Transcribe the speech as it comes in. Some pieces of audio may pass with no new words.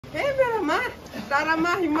એ મેરા માં તારા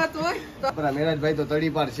માં હિંમત હોય તો આપણા મેરાજભાઈ તો તડી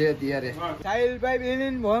પાર છે અત્યારે. સાહિલભાઈ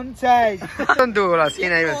બેન મોહન સાહેબ તો ઓલા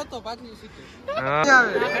સીન આવ્યો તો પાછી સીટે હા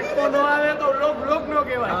ખટકો નો આવે તો લોક નો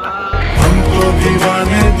કહેવાય.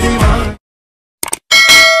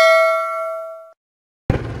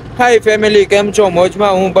 હાય ફેમિલી, કેમ છો?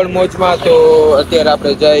 મોજમાં? હું પણ મોજમાં. તો અત્યારે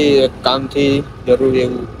આપણે જઈએ એક કામથી, જરૂરી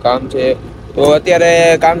એવું કામ છે. તો અત્યારે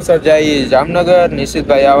કામસર જઈએ જામનગર.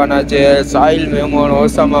 નિશિતભાઈ આવવાના છે, સાહિલ, મેમણ,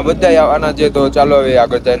 ઓસામા બધા આવવાના છે. તો ચાલો હવે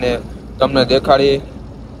આગળ જઈને તમને દેખાડી.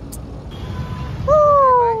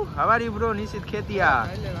 હવારી બ્રો નિશિત ખેતિયા,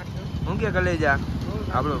 હું કે કલેજા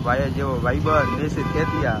આપણો ભાઈ જેવો ભાઈબંધ નિશિત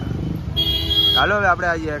ખેતિયા. હાલો હવે આપણે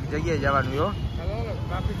આજે એક જગ્યાએ જવાનું હો.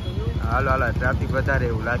 હાલો હાલો, ટ્રાફિક વધારે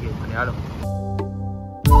એવું લાગે મને. હાલો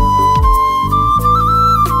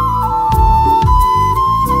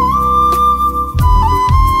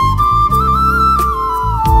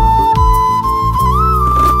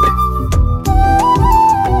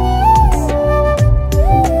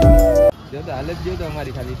હાલત જો તો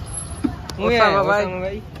અમારી ખાલી હું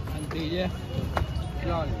ભાઈ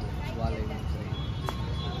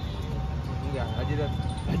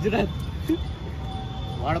હજરત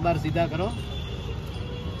વાળ બાર સીધા કરો.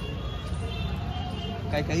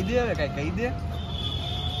 કઈ કહી દે, હવે કઈ કહી દે.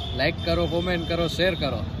 લાઈક કરો, કોમેન્ટ કરો, શેર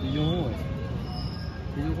કરો. બીજું શું હોય?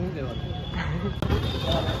 બીજું શું કહેવાનું?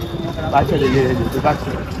 પાછળ જઈ રહેજો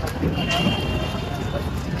પાછળ.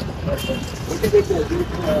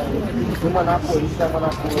 યુટ્યુબમાં નાખો, ઇન્સ્ટામાં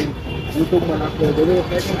નાખો, યુટ્યુબમાં નાખો, વિડીયો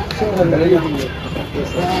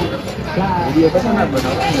કશા ના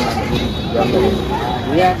બનાવો.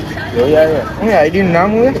 આઈડી નું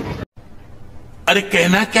નામ હોય. अरे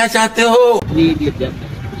कहना क्या चाहते हो?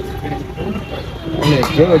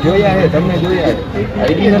 જોયા હે તમને, જોયા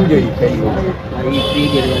આઈડી નથી જોઈ.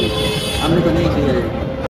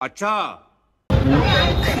 अच्छा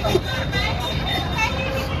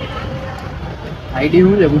આઈડી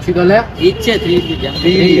શું છે પૂછી તો લે. ઈ છે 3D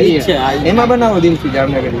છે એમાં બનાવો દિલથી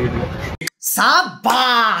જામનગર વિડીયો.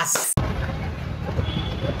 શાબાશ.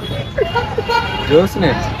 જોશ ને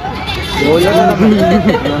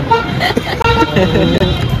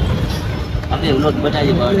આપણે વ્લોગ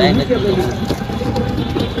બનાવી ટાઈમ જ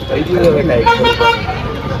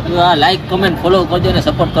લાઈક કમેન્ટ ફોલો કરજો ને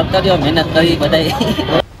સપોર્ટ કરતા રહ્યો. મહેનત કરી બધાય.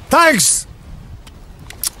 थैंक्स.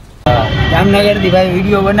 જામનગર થી ભાઈ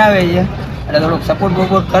વિડીયો બનાવે છે એટલે થોડોક સપોર્ટ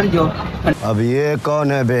બપોર્ટ કરજો. अब ये कौन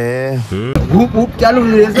है बे? ભૂપ ભૂપ ચાલુ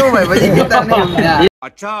રહેશો ભાઈ, પછી કહેતા નહીં.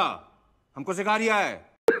 अच्छा हमको सिखा रिया है.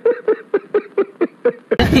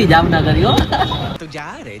 જામનગર હો तो जा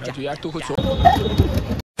रे जा यार तू कुछ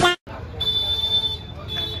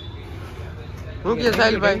હું કે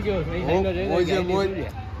સાહિલભાઈ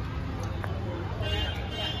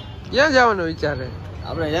ક્યાં જવાનો વિચાર છે?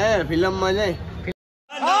 આપણે જાય ફિલ્મ માં જાય.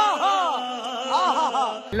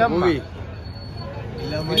 મૂવી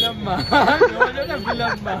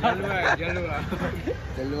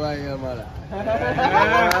જલવા હે અમારા.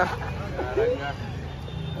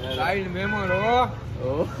 સાહિલ મેમણ હો.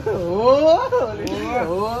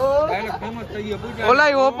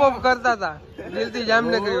 ઓલા ઓપ ઓપ કરતા હતા દિલથી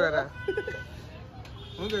જામનગર વાળા.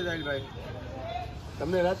 શું કે સાહિલભાઈ,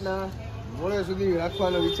 તમને રાતના મોડે સુધી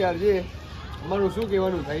રાખવાનો વિચાર છે. અમારું શું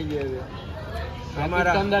કહેવાનું થઈ ગયા છે?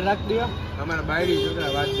 અમારા અંદર રાખી દો. અમારા બાયડી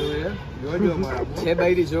છોકરા વાત જોવે જોજો. અમારા છે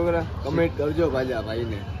બાયડી છોકરા? કમેન્ટ કરજો ભાજા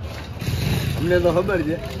ભાઈને. અમને તો ખબર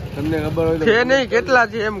છે, તમને ખબર હોય તો છે નહીં કેટલા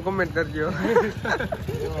છે એમ કમેન્ટ કરજો.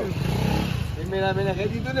 મેં કહી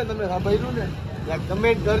દીધું ને, તમને સાંભળ્યું ને,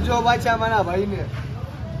 કમેન્ટ કરજો પાછા મારા ભાઈને.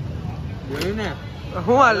 જોયું ને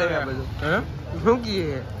શું હાલે આ બધું? હે શું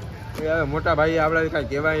કીએ હવે મોટા ભાઈ આપડે કઈ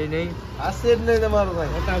કહેવાય નહીં. હાસે જ નહીં તમારું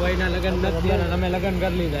ભાઈ. મોટા ભાઈ ના લગન નથી થયા, તમે લગન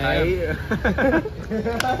કરી લીધા.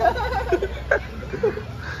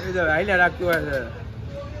 હાઈલા રાખતું હોય છે.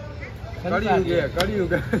 કર્યું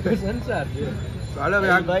કે સંસાર છે. હાલો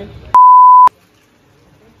ભાઈ.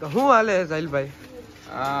 તો શું હાલે સાહિલભાઈ?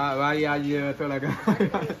 હા ભાઈ આજે થોડા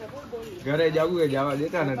ઘરે જવું એ જવા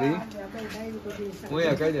દેતા નથી. હું એ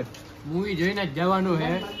કહી દે મૂવી જોઈને જ જવાનું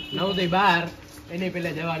છે 9 થી 12. એની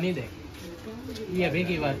પેલા જવા નહીં દે. એ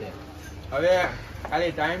ભેગી વાત છે. હવે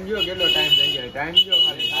ખાલી ટાઈમ જો કેટલો ટાઈમ થઈ ગયો. ટાઈમ જો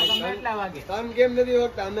ખાલી કેટલા વાગે? કામ કેમ નથી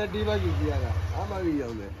વખત? અમે 2 વાગે ગયા. આમ આવી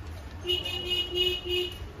જાવ ને.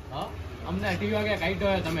 અમને 2 વાગે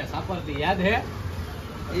કાઢ્યો હોય તમે સાપરથી, યાદ હે?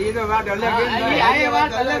 એ તો વાત અલગ આ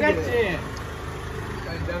વાત અલગ જ છે.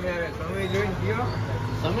 તમે હવે સમય જોઈને ગયો.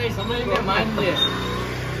 સમય ને માનજે.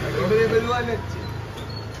 બોલવાનું જ છે.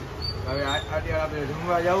 હવે અત્યારે આપણે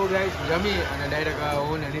જમવા જવું ગાઈસ, જમી અને ડાયરેક્ટ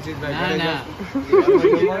હું ને નિશિતભાઈ ઘરે ના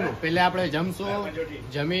જમવાનું. પેલા આપણે જમશું,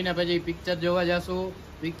 જમીને પછી પિક્ચર જોવા જશું.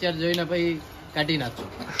 પિક્ચર જોઈને પછી કાઢી નાખશું.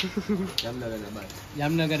 જામનગરના બાર.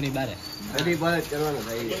 જામનગરની બારે. તડી પર જ કરવાનો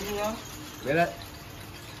થાય. મેરા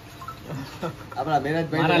આપણા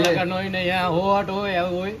મેરાજભાઈ મારા લગન હોય ને અહીંયા હોટ હોય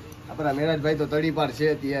આવું હોય. આપણા મેરાજભાઈ તો તડી પાર છે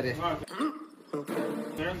અત્યારે.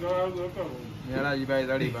 મેરાજભાઈ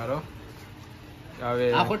તડી પારો હવે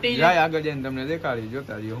આ ખોટી છે? જાય આગળ જઈને તમને દેખાડી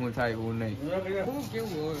જોતા રહ્યો હું થાય હું નહીં. શું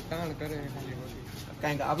કેવું હોય તાણ કરે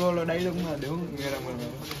કાંઈક આપણો ઓલો ડાયલોગ માર દે હું મેરામાં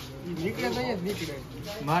નીકળે નહીં જ નીકળે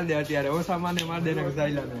માર દે અત્યારે ઓછા માને માર દે ને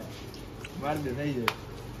સાયલાને માર દે થઈ જાય.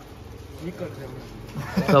 નીકળશે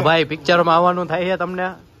તો ભાઈ પિક્ચરમાં આવવાનું થાય છે તમને?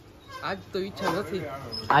 આજ તો ઈચ્છા નથી.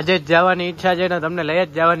 આજે જ જવાની ઈચ્છા છે ને તમને લઈ જ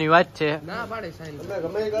જવાની વાત છે. ના પાડે સાઈન તમે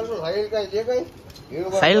ગમે એ કરશો સાહિલ કાંઈ જે કાંઈ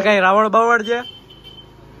સાહિલ કઈ રાવણ બાવળ છે?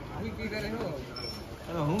 કી કરે હો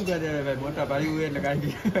અને હું કરે ભાઈ મોટા ભાઈ હોય એટલે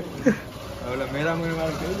કાંઈ ઓલા મેરામાં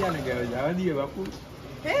મારે કહી જાય ને કે હવે જવા દઈએ બાપુ.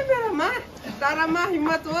 હે મેરા માં તારા માં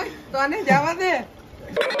હિંમત હોય તો આને જવા દે.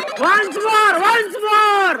 વન્સ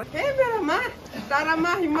મોર હે મેરા માં તારા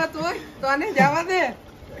માં હિંમત હોય તો આને જવા દે.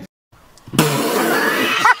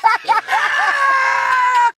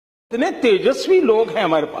 इतने तेजस्वी लोग हैं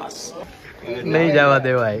हमारे पास. નહીં જવા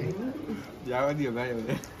દેવાય. જવા દઈએ ભાઈ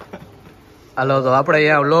હવે. હાલો તો આપણે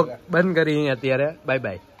અહીંયા વ્લોગ બંધ કરી અત્યારે. Bye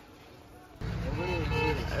bye.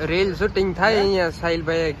 રીલ શૂટિંગ થાય અહીંયા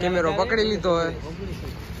સાહિલભાઈ કેમેરો પકડી લીધો હોય.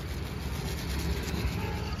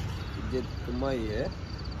 જે કમાઈ હે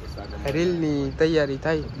રીલ ની તૈયારી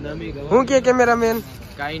થાય. હું કે કેમેરામેન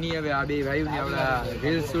કાંઈ નહીં હવે આ બે ભાઈઓને આપણા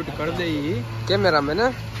રીલ શૂટ કરી દઈએ. કેમેરામેન હે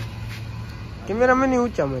કેમેરામેન ની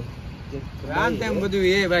ઊંચામાં રામ તેમ બધું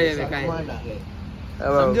એ ભાઈ હવે કાંઈ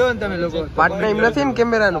સમજો ને તમે લોકો. પાર્ટ ટાઈમ નથી ને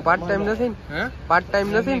કેમેરાનું પાર્ટ ટાઈમ નથી ને હે પાર્ટ ટાઈમ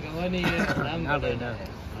નથી ને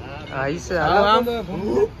હા ઈસે આમ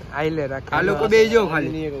આઈલે રાખે આ લોકો બે જો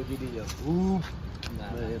ખાલી નહીં એક જીતી જાવ.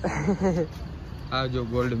 આ જો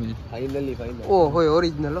ગોલ્ડ મિલ ફાઇનલી ફાઇનલ ઓ હોય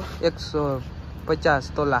ઓરિજિનલ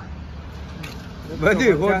 150 તોલા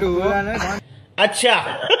બધું ખોટું હો. अच्छा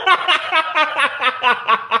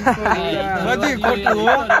બધું ખોટું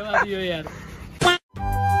હો. યાર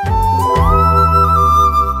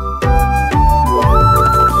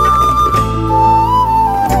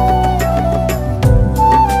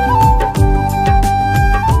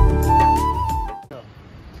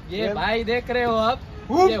ये भाई देख रहे हो आप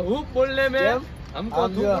ये हुप बोलने में हमको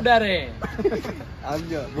धूप उड़ा रहे हैं.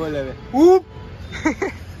 આવજો બોલ હવે ઉપ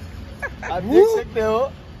આપ દેખ सकते हो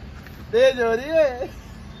तेज हो रही है.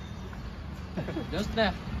 જોશ ને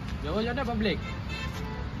જોવો છો ને પબ્લિક.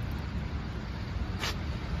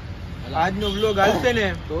 આજનો વ્લોગ હાલશે ને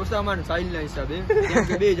તો ઓસામાન સાહિલ ના હિસાબે કેમ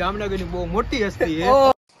કે બે જામનગરની બહુ મોટી હસ્તી છે.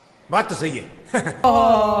 बात तो सही है.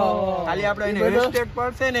 ખાલી આપણે એને હેશટેગ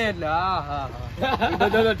પડશે ને એટલે હા હા હા એ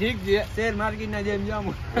બધો તો ઠીક છે. શેર માર્કેટ ના જેમ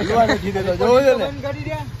જામું યુવાને જીતે તો જોવો છો ને. બંધ કરી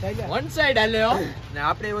દે વન સાઈડ હાલે હો. ને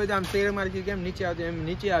આપણે હોય તો આમ શેર માર્કેટ કેમ નીચે આવતું એમ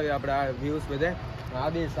નીચે આવે આપડા વ્યૂઝ બધે. આ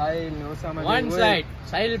બે સાહિલ ને ઓસામા વન સાઈડ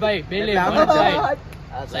સાહિલભાઈ બેલી એટલે વન સાઈડ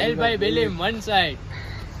આ સાહિલભાઈ બેલી વન સાઈડ.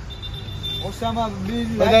 ઓસામા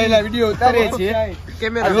બધા એના વિડિયો ઉતારે છે.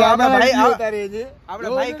 કેમેરા હવે આપણા ભાઈ વિડિયો ઉતારે છે.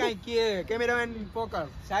 આપડા ભાઈ કઈ કે કેમેરામેન ફોકસ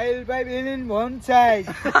સાહિલભાઈ બેન વન સાઈડ.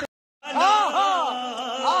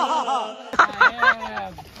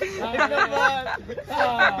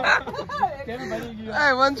 કેમ બની ગયું? એ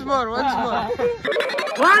વન્સ મોર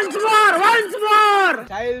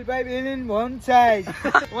સાહિલભાઈ બેન વન સાઈડ.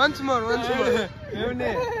 વન્સ મોર એવું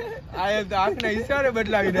ને આ એમ તો આંખના ઈશારે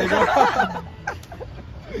બદલાવી દેજો.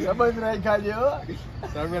 સંબંધ રાખ્યા છે હો.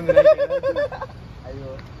 સંબંધ રાખી.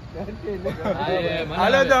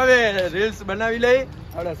 હાલો તો હવે રીલ્સ બનાવી લઈ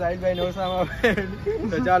આપડા સાહિલભાઈ ને ઓસામા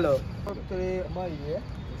તો ચાલો 1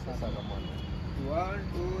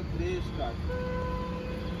 2 3 સ્ટાર્ટ.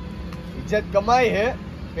 इज्जत कमाई है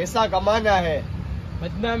पैसा कमाना है.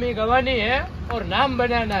 बदनामी गंवानी है और नाम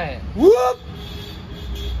बनाना है.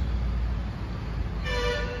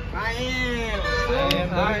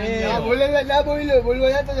 ના બોલેલા ના બોલ્યો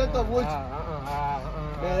બોલવા જતો જતો પૂછ.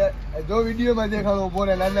 જો વિડિયો માં દેખાડો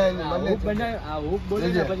પોરે નાના એને મને હુપ બનાવ આ હુપ બોલે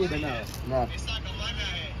ને પછી બનાવે. ના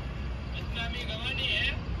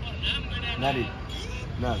નારી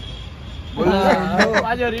ના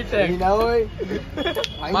પાછો રીટેક. ઈ ના હોય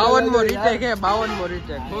 52 મો રીટેક હે 52 મો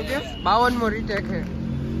રીટેક ઓકે 52 મો રીટેક હે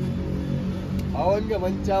 52 કે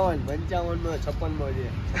 55 55 નો 56 મો છે.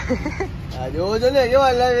 આ જોવો છો ને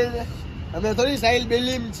કેવા લાગે છે. અમે થોડી સાહિલ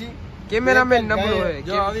બેલીમ છી. કેમેરામેન નબળો હોય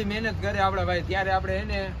જો આવી મહેનત કરે આપડા ભાઈ ત્યારે આપણે હે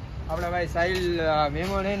ને આપડા ભાઈ સાહિલ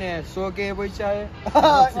મહેમાન હે ને 100 કે પૈસા હે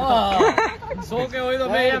 100 કે હોય તો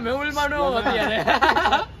મેં અહીંયા મેહુલ માં નો અત્યારે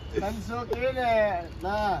 300 કે ને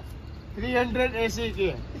ના 380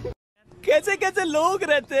 કે कैसे कैसे लोग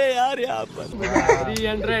रहते हैं यार यहाँ पर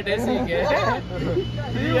 380 के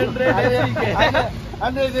 380 के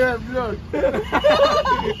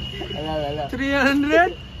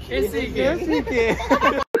 380 के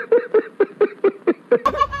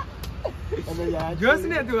જોશ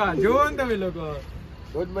ને તું આ જોવો ને તમે લોકો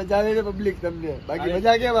બહુ મજા આવે છે પબ્લિક તમને બાકી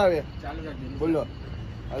મજા કેમ આવે બોલો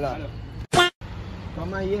હલા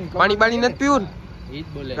પાણી પાણી નથી પીવું ઈ જ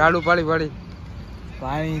બોલે રાડું પાણી પાણી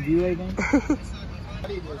પાણી પીવાય કઈ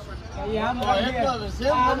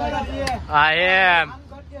I am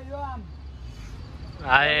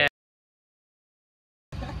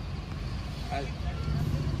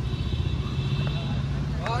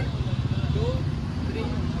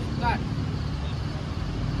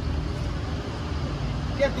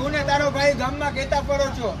કે તું ને તારો ભાઈ ગામમાં કેતા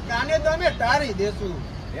પડો છો કે આને તો અમે તારી દેશું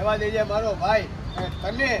એવા દેજે મારો ભાઈ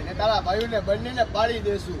તને ને તારા ભાઈઓને બંનેને પાડી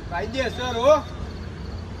દેશું કાયદેસર હો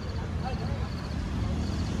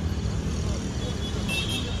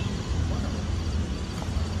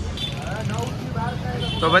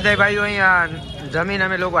તો બધા ભાઈઓ અહીંયા જમીન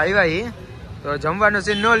અમે લોકો આવ્યા હી તો જમવાનો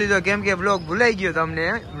સીન ન લીધો કેમ કે બ્લોગ ભૂલાઈ ગયો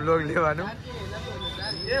તમને બ્લોગ લેવાનું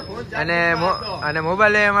અને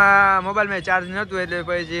મોબાઈલમાં ચાર્જ નહોતું એટલે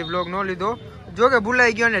પછી બ્લોગ ન લીધો જો કે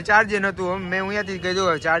ભૂલાઈ ગયો ને ચાર્જ નહોતું મેં અહીંયાથી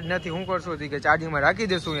કીધું ચાર્જ નથી હું કરશું કે ચાર્જિંગમાં રાખી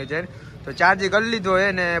દેશું એ જઈને તો ચાર્જ કરી લીધો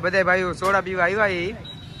એ ને બધા ભાઈઓ સોડા પીવા આવ્યા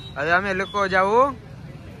હવે અમે લોકો જાઓ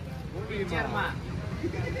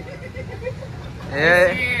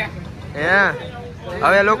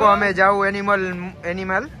હવે લોકો અમે જાવું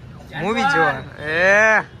એનિમલ મૂવી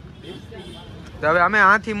જોવા તો હવે અમે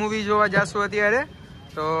આથી મૂવી જોવા જાશું અત્યારે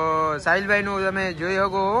તો સાહિલભાઈ નું તમે જોઈ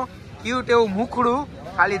શકો ક્યુટ એવું મુખડું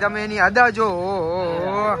ખાલી તમે એની અદા જો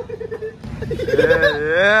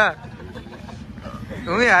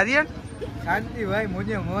હું આર્યન શાંતિ ભાઈ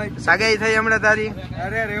મુજે મોજ સગાઈ થઈ હમણાં તારી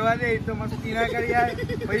અરે રેવા દે તો મસ્તી ના કરી યાર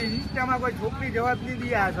પછી ઇન્સ્ટામાં કોઈ છોકરી જવાબ નહીં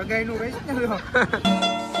દી આ સગાઈ નું કહીશ ને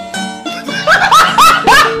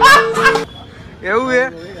એવું હે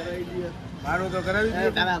મારું તો કરાવી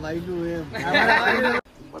દે તારા ભાઈ નું એમ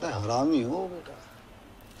બડા હરામી હો બેટા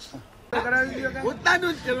કરાવી દે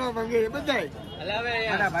પોતાનું જ કરવા માંગે બધાય હલાવે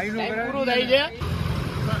તારા ભાઈ નું પૂરું થઈ છે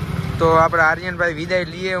તો આપણે આર્યનભાઈ વિદાય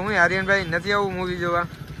લઈએ હું આર્યનભાઈ નથી આવું મૂવી જોવા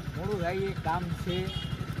મોડું થાય એક કામ છે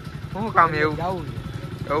શું કામ એવું જાવું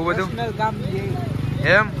એવું બધું પર્સનલ કામ છે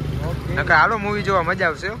એમ નકર હાલો મૂવી જોવા મજા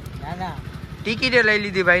આવશે ના ના ટિકિટે લઈ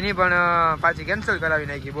લીધી ભાઈ ની પણ પાછી કેન્સલ કરાવી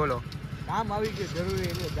નાખી બોલો કામ આવી ગયું જરૂરી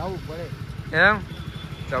એટલે જવું પડે એમ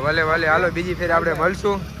તો ભલે ભલે હાલો બીજી ફેર આપણે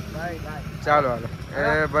મળશું બાય બાય ચાલો હાલો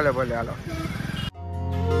ભલે ભલે હાલો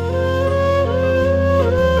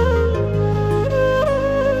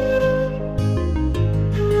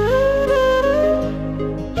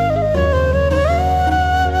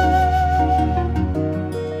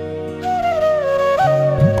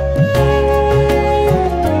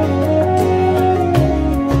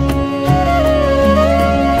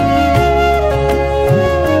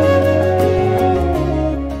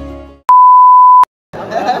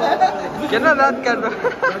કેટલા રાત કરતો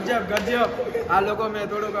ગજબ આ લોકો મેં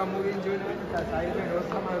થોડુંક આ મૂવી જોઈને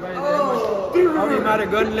સાહિલભાઈ મારે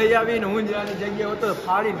ગન લઈ આવીને હું જ્યાંની જગ્યા હતો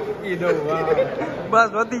ફાડીને ફૂકી દઉં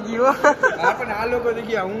બસ વધી ગયો આપણે આ લોકો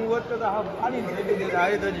જગ્યા હું હોત તો હા ફાડીને ફૂકી દેતા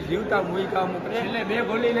આવી તો જીવતા મૂવી કામ ઉપર એટલે બે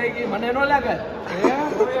ગોલી લઈ ગઈ મને નો લાગે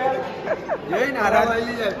જોઈને આરામ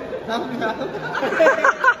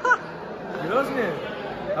જોશ ને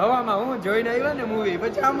હવામાં હું જોઈને આવ્યા ને મૂવી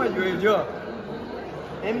પછી આમ જ જોઈ જો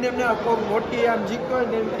એમને એમને કોક મોટી આમ જીકો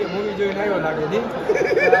ને એમ કે મૂવી જોઈને આવ્યો લાગે નહીં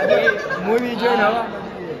મૂવી જોઈને હવા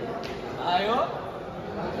આયો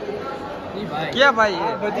ઈ ભાઈ ક્યાં ભાઈ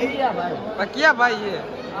આ બધી ક્યાં ભાઈ એ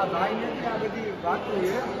આ ભાઈ ને આ બધી વાતો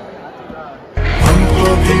છે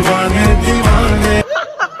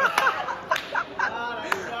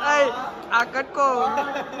આ કટકો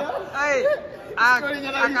આ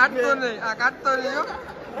કાટતો નહીં હો.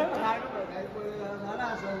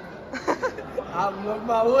 આ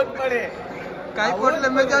બ્લોગમાં આવવો જ પડે કાંઈ એટલે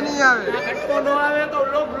મજા નહીં આવે કટકો નો આવે તો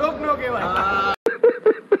બ્લોગ નો કહેવાય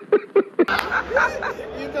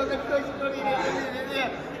ઈ તો કટકો સ્ટોરી રે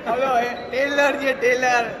હલો ટેલર જે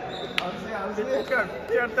ટેલર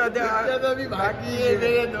તો બી બાકી હે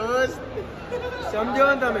મેરે દોસ્ત સમજો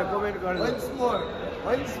ને તમે કોમેન્ટ કરો વન્સ મોર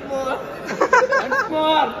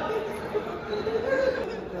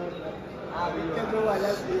આ વિડિયો જોવા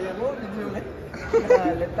જશે એમ બીજું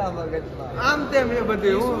લેતા મગજમાં આમ તેમ એ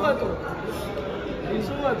બધું શું હું હતું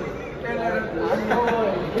ટેલર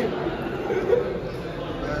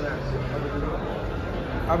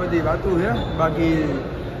આ બધી વાતો છે બાકી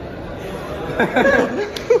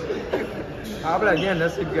આપડા જ્યાં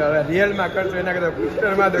નસીબ કે હવે રિયલ માં કરશો એના કરતા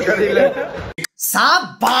પોસ્ટર માં તો કરી લે.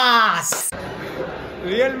 શાબાશ.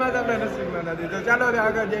 રિયલ માં તો આપણે નસીબમાં નથી. તો ચાલો હવે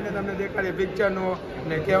આગળ જઈને તમને દેખાડીએ પિક્ચર નું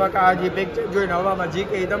ને કેવા કા જે પિક્ચર જોઈને હવામાં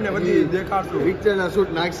જીકે એ તમને બધી દેખાડશું. પિક્ચર ના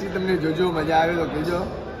શૂટ નાખશી, તમને જોજો, મજા આવે તો કહેજો.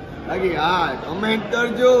 બાકી હા કમેન્ટ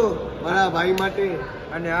કરજો મારા ભાઈ માટે.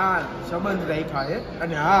 અને હા સંબંધ રાખ્યા છે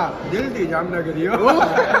અને હા દિલથી જામનગરીઓ.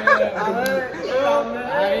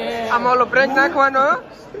 આમાં ઓલો પ્રેન્ક નાખવાનો,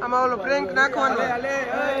 આમાં ઓલો પ્રેન્ક નાખવાનો.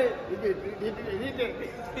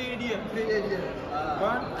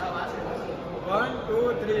 1 2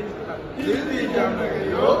 3 દિલથી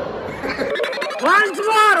જામનગરીઓ. once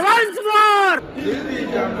more દિલથી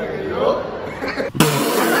જામનગરીઓ.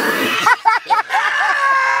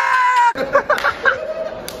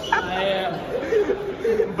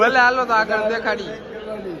 ભલે હાલો તો આગળ દેખાડી.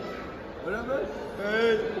 બરાબર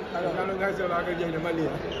ચાલો ગાઈસ આગળ જઈને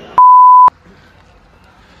મળીએ.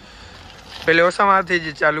 પેલે ઓસામાંથી જ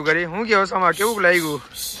ચાલુ કરી. હું કે ઓસામાં કેવું લાગ્યું?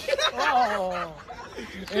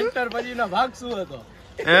 એન્ટર પછીનો ભાગ શું હતો?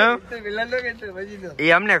 એ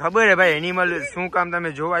અમને ખબર હે ભાઈ, એનિમલ શું કામ તમે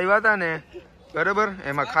જોવા આવ્યા હતા ને, બરોબર?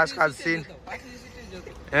 એમાં ખાસ સીન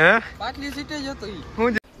હે પાછલી સીટે જ હતો. હું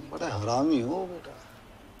બડા હરામી હો બેટા.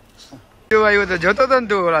 જો આવ્યો તો જોતો તો ને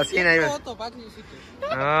તું ઓલા સીન આવ્યો તો પાછલી સીટે.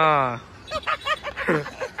 હા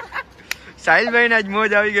સાહિલભાઈ ને આજ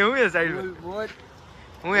મોજ આવી ગઈ. હું એ સાહિલભાઈ મોજ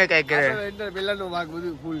હું એ કઈ કરે એન્ટર પેલાનો ભાગ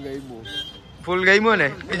બધું ફૂલ ગઈમો ને.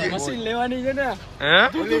 મશીન લેવાની છે ને, હે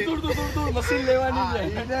મશીન લેવાની છે,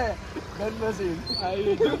 ગન મશીન.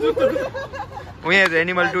 હું એ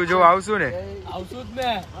એનિમલ 2 જો આવશું ને, આવશું જ ને.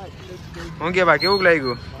 હું કે ભાઈ કેવું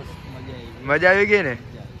લાગ્યું? મજા આવી ગઈ ને?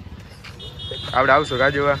 આપણે આવશું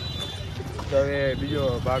કા જોવા. તો હવે બીજો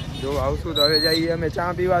ભાગ જોવા આવશું. તો હવે જઈએ અમે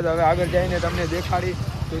ચા પીવા. તો હવે આગળ જઈને તમને દેખાડી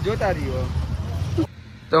તો જોતા રહ્યો.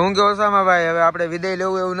 તો હું કે ઓસામાં ભાઈ હવે આપણે વિદાય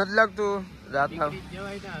લેવું એવું નથી લાગતું? તમે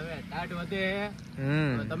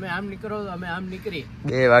આમ નીકળો તો અમે આમ નીકળી.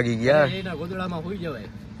 2 વાગી ગયા. એના ગોદડામાં હોઈ જવાય.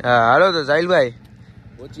 હા હાલો તો સાહિલભાઈ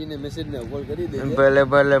પહોંચીને મેસેજ ને કોલ કરી દે. ભલે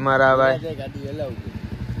ભલે મારા ભાઈ. ગાડી હલાવ.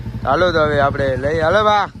 હાલો તો હવે આપણે લઈ હાલો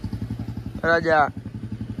બા રાજા.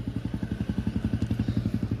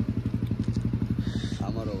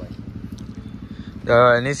 અમારો ભાઈ તો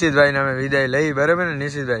નિશિતભાઈ ને અમે વિદાય લઈ, બરાબર ને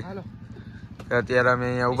નિશિતભાઈ? અત્યારે અમે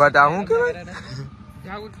અહીંયા ઉભા હતા. શું કહેવાય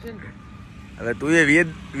હવે તું એ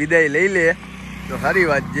વિદાય લઈ લે તો સારી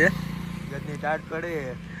વાત છે. ગદની ટાટ પડે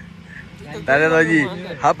તારે તો હજી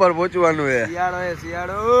હાપર પહોંચવાનું છે.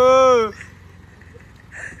 શિયાળો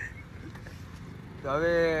તો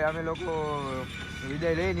હવે અમે લોકો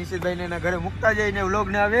વિદાય લઈ નિશિતભાઈ ને એના ઘરે મૂકતા જઈને વ્લોગ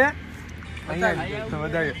ને આવે અહીંયા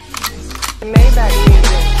વધારે.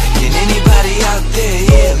 Can anybody out there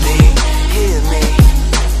hear me? Hear me?